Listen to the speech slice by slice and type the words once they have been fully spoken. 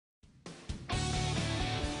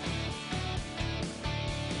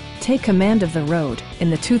Take command of the road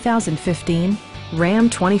in the 2015 Ram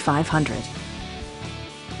 2500.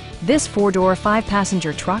 This four-door,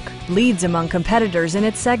 five-passenger truck leads among competitors in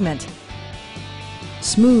its segment.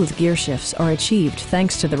 Smooth gear shifts are achieved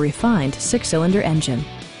thanks to the refined six-cylinder engine.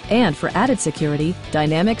 And for added security,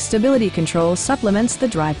 dynamic stability control supplements the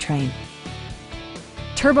drivetrain.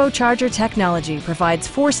 Turbocharger technology provides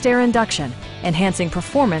forced-air induction, enhancing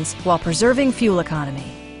performance while preserving fuel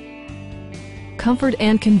economy. Comfort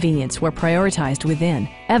and convenience were prioritized within,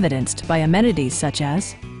 evidenced by amenities such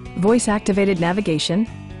as voice-activated navigation,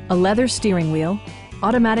 a leather steering wheel,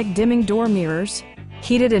 automatic dimming door mirrors,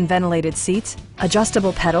 heated and ventilated seats,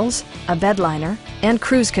 adjustable pedals, a bedliner, and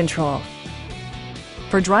cruise control.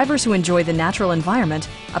 For drivers who enjoy the natural environment,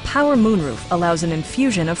 a power moonroof allows an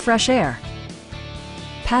infusion of fresh air.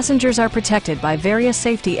 Passengers are protected by various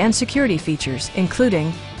safety and security features,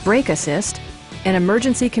 including brake assist, an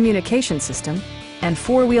emergency communication system, and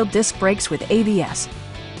four-wheel disc brakes with ABS.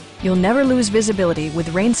 You'll never lose visibility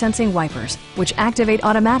with rain-sensing wipers, which activate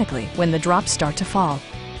automatically when the drops start to fall.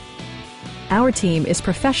 Our team is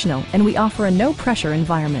professional and we offer a no-pressure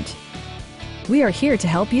environment. We are here to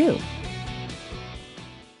help you.